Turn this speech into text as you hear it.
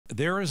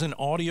there is an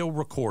audio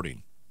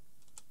recording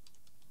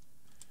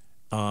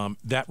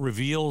that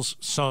reveals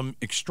some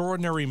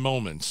extraordinary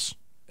moments,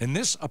 and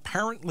this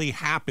apparently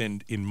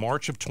happened in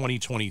March of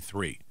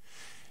 2023.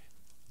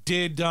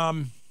 Did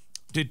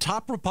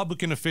top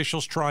Republican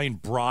officials try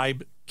and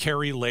bribe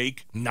Kari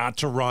Lake not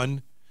to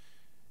run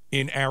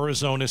in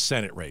Arizona's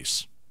Senate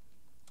race?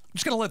 I'm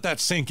just going to let that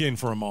sink in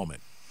for a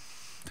moment.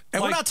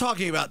 And we're not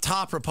talking about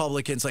top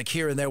Republicans like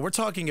here and there. We're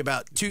talking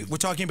about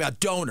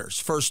donors,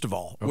 first of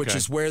all, which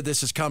is where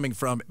this is coming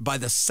from by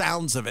the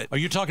sounds of it. Are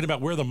you talking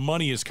about where the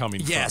money is coming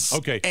from? Yes.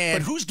 Okay.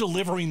 And but who's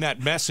delivering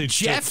that message?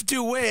 Jeff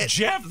DeWitt.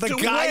 Jeff the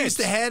DeWitt. guy who's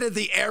the head of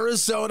the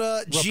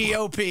Arizona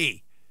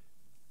GOP.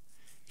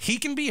 He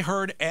can be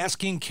heard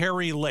asking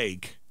Kari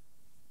Lake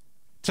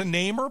to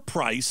name her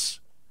price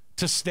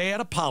to stay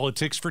out of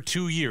politics for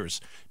 2 years.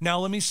 Now,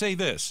 let me say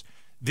this.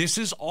 This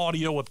is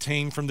audio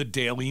obtained from the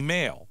Daily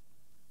Mail.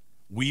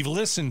 We've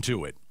listened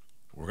to it.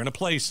 We're going to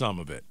play some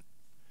of it.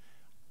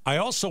 I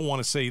also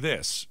want to say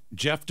this.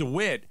 Jeff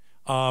DeWitt,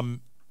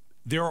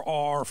 there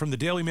are, from the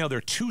Daily Mail, there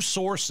are two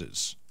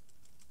sources.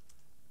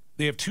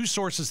 They have two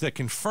sources that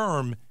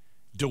confirm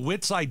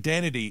DeWitt's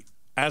identity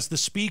as the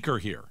speaker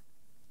here.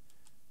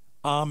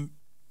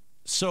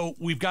 So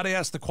we've got to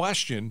ask the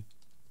question,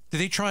 did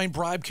they try and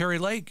bribe Kari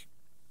Lake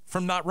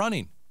from not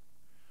running?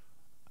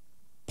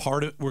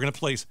 We're going to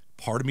place,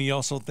 part of me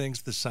also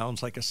thinks this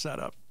sounds like a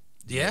setup.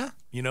 Yeah.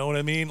 You know what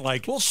I mean?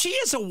 Like, well, she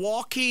is a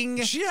walking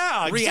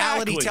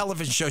reality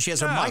television show. She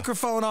has her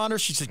microphone on her.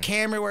 She's a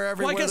camera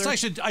wherever. Well, I guess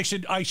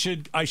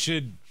I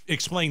should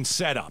explain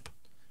setup.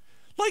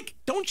 Like,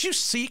 couldn't you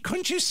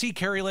see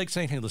Kari Lake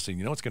saying, "Hey, listen,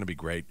 you know what's going to be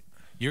great?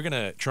 You're going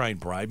to try and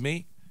bribe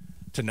me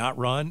to not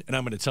run, and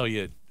I'm going to tell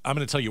you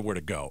where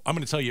to go. I'm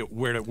going to tell you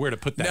where to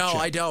put that." No,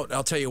 chip. I don't.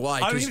 I'll tell you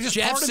why. Because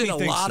Jeff's in a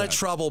lot of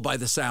trouble by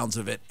the sounds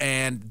of it,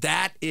 and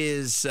that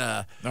is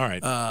all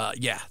right.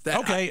 Yeah.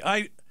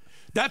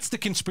 That's the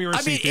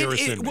conspiracy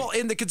theorist in me. Well,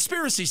 in the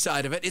conspiracy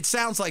side of it, it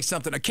sounds like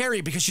something of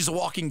Kari because she's a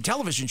walking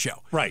television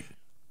show. Right.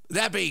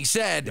 That being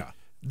said,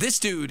 this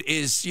dude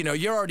is,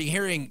 you're already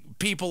hearing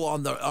people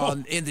in the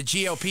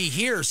GOP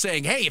here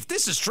saying, "Hey, if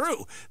this is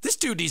true, this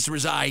dude needs to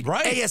resign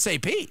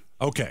ASAP."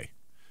 Okay.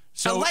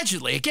 So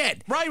allegedly,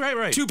 again.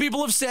 Right. Two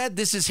people have said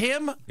this is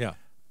him. Yeah.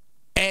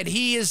 And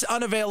he is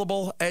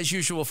unavailable as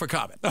usual for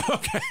comment.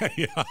 Okay.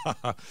 Yeah.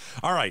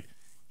 All right.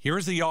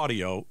 Here's the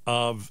audio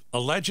of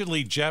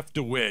allegedly Jeff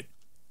DeWitt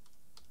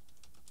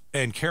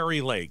and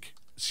Kari Lake.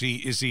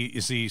 Is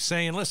he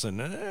saying, "Listen,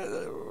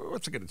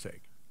 what's it going to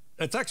take?"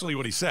 That's actually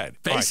what he said.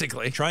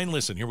 Basically. Right, try and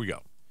listen. Here we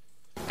go.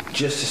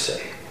 Just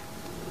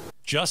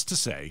to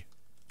say,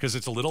 because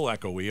it's a little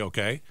echoey,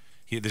 okay?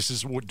 This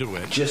is what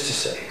DeWitt. Just to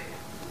say,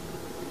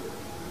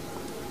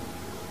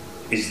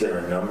 is there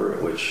a number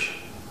at which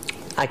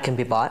I can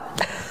be bought?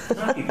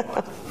 Not be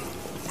bought.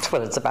 That's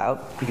what it's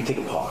about. You can take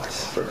a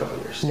pause for a couple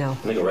of years. No.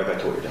 And then go right back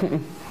to what you're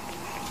doing.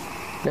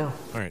 No.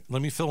 All right,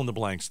 let me fill in the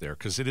blanks there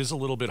because it is a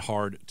little bit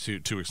hard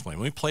to explain.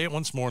 Let me play it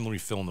once more and let me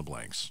fill in the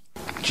blanks.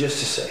 Just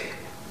to say,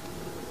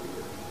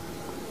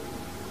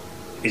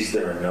 is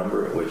there a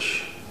number at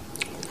which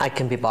I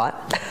can be bought?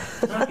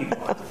 Not be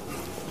bought.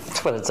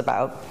 That's what it's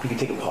about. You can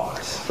take a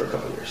pause for a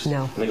couple of years.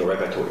 No. And then go right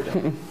back to what you're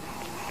doing.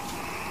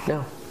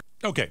 No.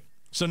 Okay,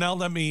 so now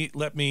let me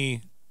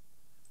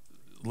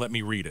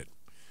read it.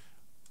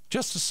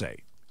 Just to say,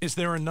 is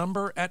there a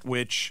number at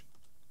which,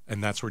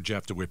 and that's where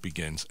Jeff DeWitt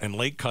begins, and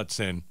Lake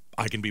cuts in,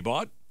 "I can be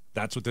bought"?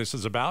 That's what this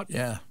is about?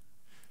 Yeah.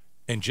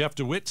 And Jeff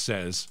DeWitt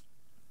says,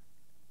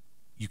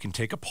 you can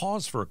take a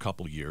pause for a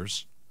couple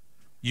years.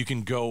 You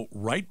can go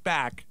right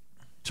back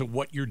to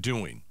what you're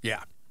doing.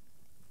 Yeah.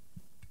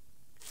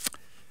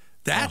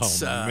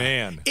 That's,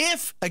 man.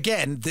 If,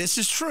 again, this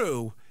is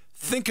true,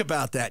 think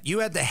about that. You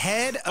had the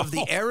head of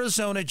the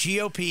Arizona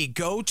GOP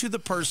go to the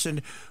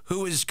person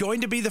who is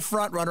going to be the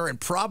front runner and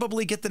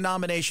probably get the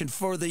nomination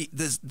for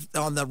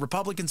on the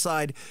Republican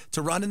side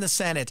to run in the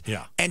Senate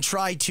and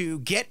try to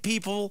get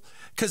people,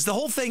 because the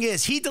whole thing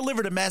is he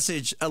delivered a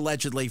message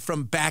allegedly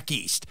from back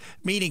east,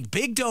 meaning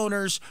big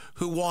donors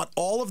who want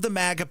all of the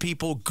MAGA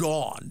people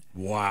gone.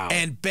 Wow.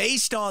 And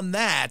based on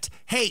that,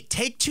 hey,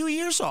 take 2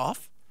 years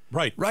off.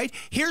 Right.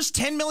 Here's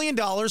 $10 million,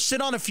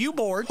 sit on a few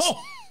boards.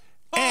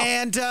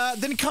 And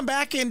then come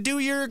back and do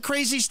your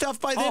crazy stuff.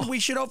 By then, we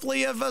should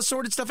hopefully have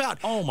sorted stuff out.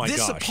 Oh, my gosh.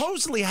 This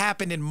supposedly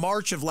happened in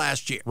March of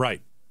last year.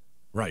 Right.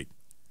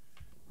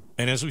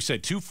 And as we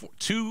said,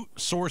 two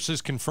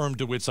sources confirmed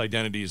DeWitt's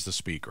identity as the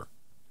speaker.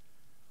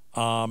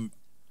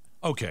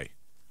 Okay.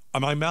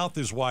 My mouth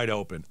is wide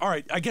open. All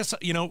right. I guess,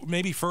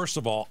 maybe first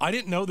of all, I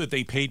didn't know that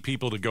they paid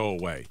people to go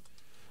away.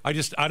 I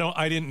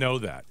didn't know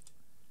that.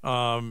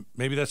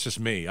 Maybe that's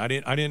just me. I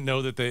didn't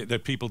know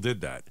that people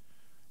did that.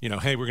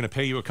 Hey, we're going to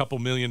pay you a couple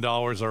 $1 million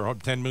or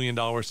 $10 million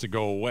to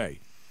go away.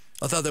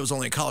 I thought that was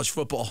only in college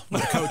football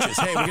with the coaches.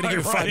 Hey, we're going to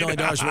give you $5 million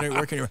when you're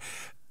working here.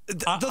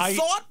 The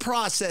thought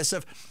process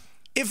of,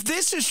 If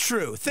this is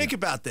true, think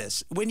about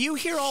this. When you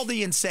hear all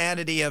the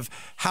insanity of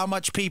how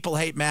much people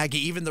hate MAGA,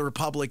 even the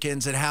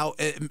Republicans, and how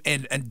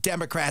and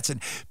Democrats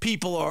and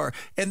people are,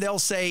 and they'll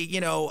say,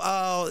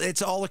 oh,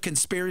 it's all a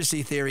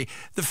conspiracy theory.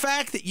 The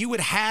fact that you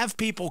would have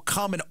people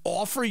come and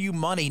offer you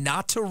money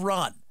not to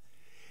run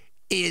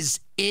is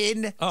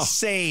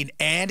insane,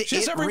 and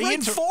it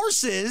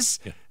reinforces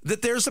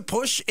that there's a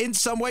push in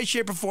some way,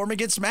 shape, or form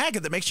against MAGA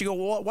that makes you go,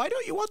 well, why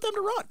don't you want them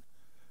to run?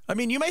 I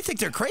mean, you may think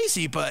they're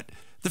crazy, but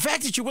the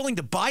fact that you're willing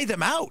to buy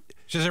them out.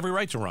 She has every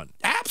right to run.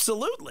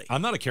 Absolutely.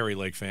 I'm not a Kari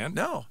Lake fan.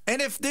 No.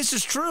 And if this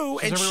is true,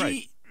 and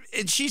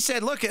she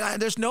said, look,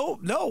 there's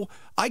no,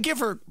 I give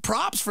her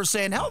props for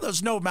saying, hell,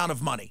 there's no amount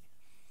of money.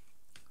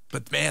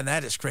 But, man,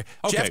 that is crazy.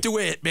 Okay. Jeff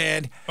DeWitt,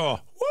 man. Oh.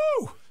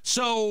 Woo.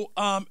 So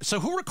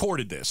who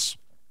recorded this?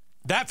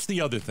 That's the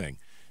other thing.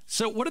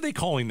 So what are they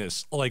calling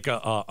this? Like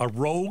a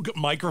rogue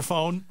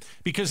microphone?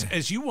 Because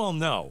as you well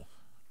know,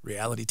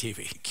 reality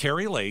TV.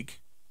 Kari Lake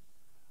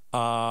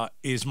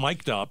is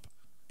mic'd up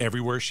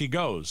everywhere she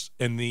goes.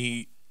 And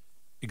the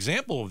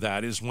example of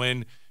that is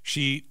when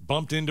she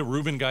bumped into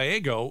Ruben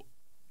Gallego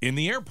in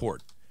the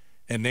airport.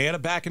 And they had a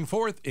back and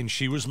forth, and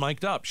she was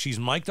mic'd up. She's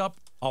mic'd up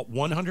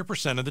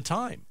 100% of the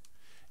time.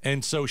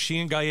 And so she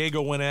and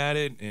Gallego went at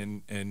it,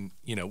 and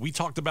we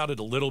talked about it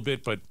a little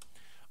bit, but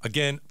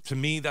again, to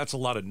me, that's a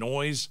lot of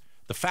noise.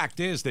 The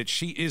fact is that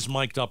she is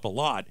mic'd up a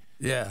lot.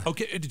 Yeah.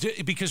 Okay,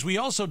 because we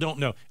also don't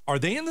know. Are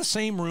they in the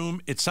same room?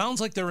 It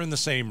sounds like they're in the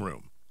same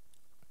room.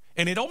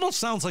 And it almost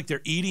sounds like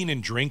they're eating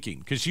and drinking,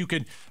 because you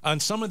could, on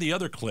some of the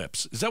other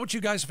clips, is that what you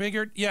guys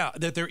figured? Yeah,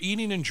 that they're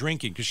eating and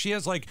drinking, because she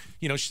has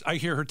I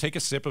hear her take a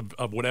sip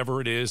of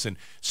whatever it is. And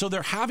so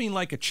they're having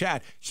like a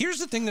chat. Here's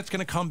the thing that's going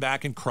to come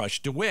back and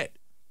crush DeWitt.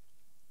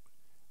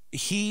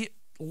 He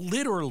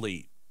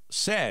literally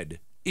said,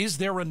 is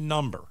there a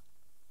number?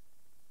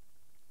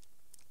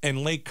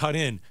 And Lake cut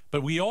in.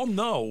 But we all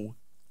know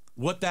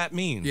what that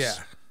means. Yeah.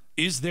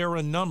 Is there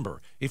a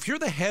number? If you're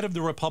the head of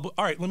the Republican...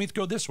 All right, let me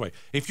go this way.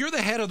 If you're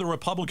the head of the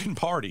Republican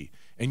Party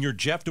and you're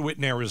Jeff DeWitt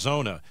in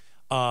Arizona,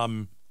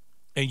 and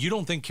you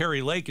don't think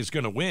Kari Lake is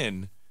going to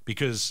win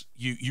because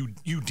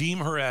you deem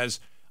her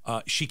as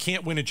she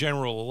can't win a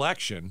general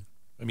election.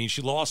 I mean,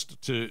 she lost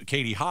to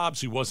Katie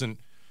Hobbs, who wasn't,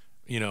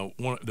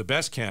 one of the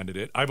best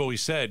candidate. I've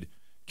always said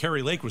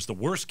Kari Lake was the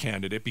worst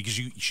candidate because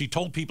she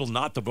told people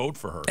not to vote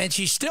for her. And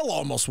she still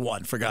almost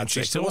won, for God's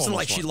sake. It wasn't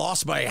like she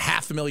lost by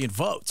 500,000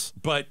 votes.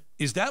 But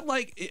is that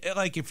like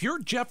if you're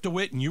Jeff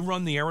DeWitt and you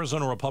run the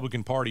Arizona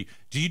Republican Party,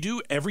 do you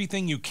do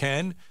everything you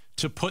can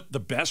to put the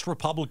best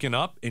Republican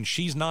up and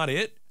she's not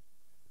it?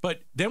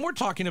 But then we're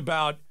talking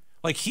about,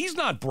 like, he's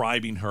not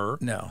bribing her.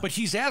 No. But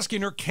he's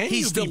asking her,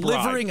 he's you be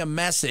delivering bribed? A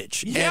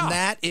message. Yeah. And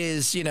that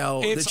is,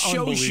 that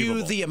shows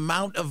you the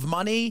amount of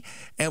money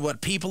and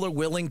what people are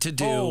willing to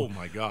do. Oh,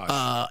 my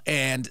gosh.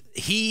 And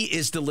he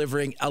is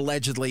delivering,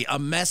 allegedly, a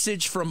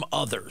message from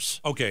others.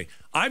 Okay.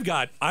 I've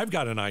got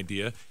an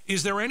idea.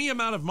 Is there any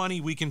amount of money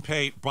we can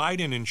pay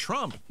Biden and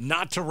Trump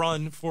not to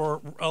run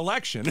for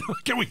election?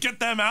 Can we get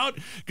them out?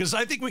 Because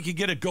I think we could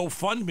get a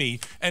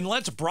GoFundMe, and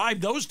let's bribe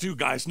those two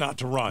guys not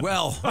to run.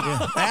 Well,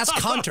 ask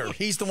Hunter.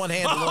 He's the one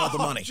handling all the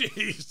money.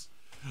 Jeez.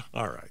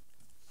 All right.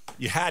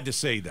 You had to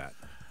say that.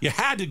 You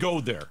had to go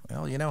there.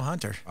 Well,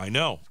 Hunter. I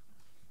know.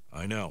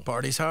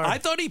 Party's hard. I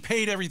thought he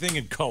paid everything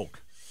in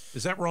Coke.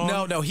 Is that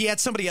wrong? No. He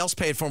had somebody else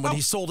pay it for him when he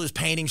sold his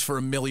paintings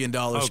for $1 million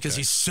because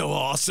he's so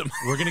awesome.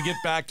 We're going to get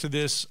back to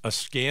this. A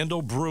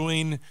scandal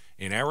brewing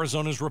in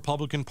Arizona's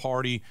Republican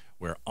Party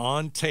where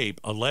on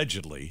tape,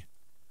 allegedly,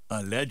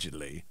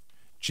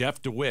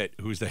 Jeff DeWitt,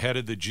 who's the head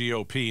of the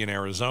GOP in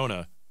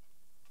Arizona,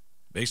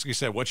 basically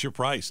said, what's your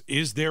price?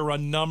 Is there a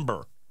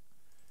number?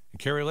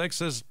 And Kari Lake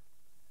says,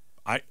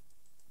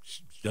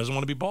 she doesn't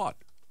want to be bought.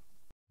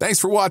 Thanks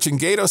for watching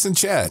Gatos and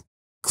Chad.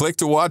 Click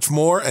to watch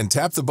more and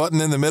tap the button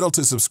in the middle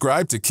to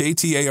subscribe to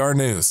KTAR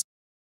News.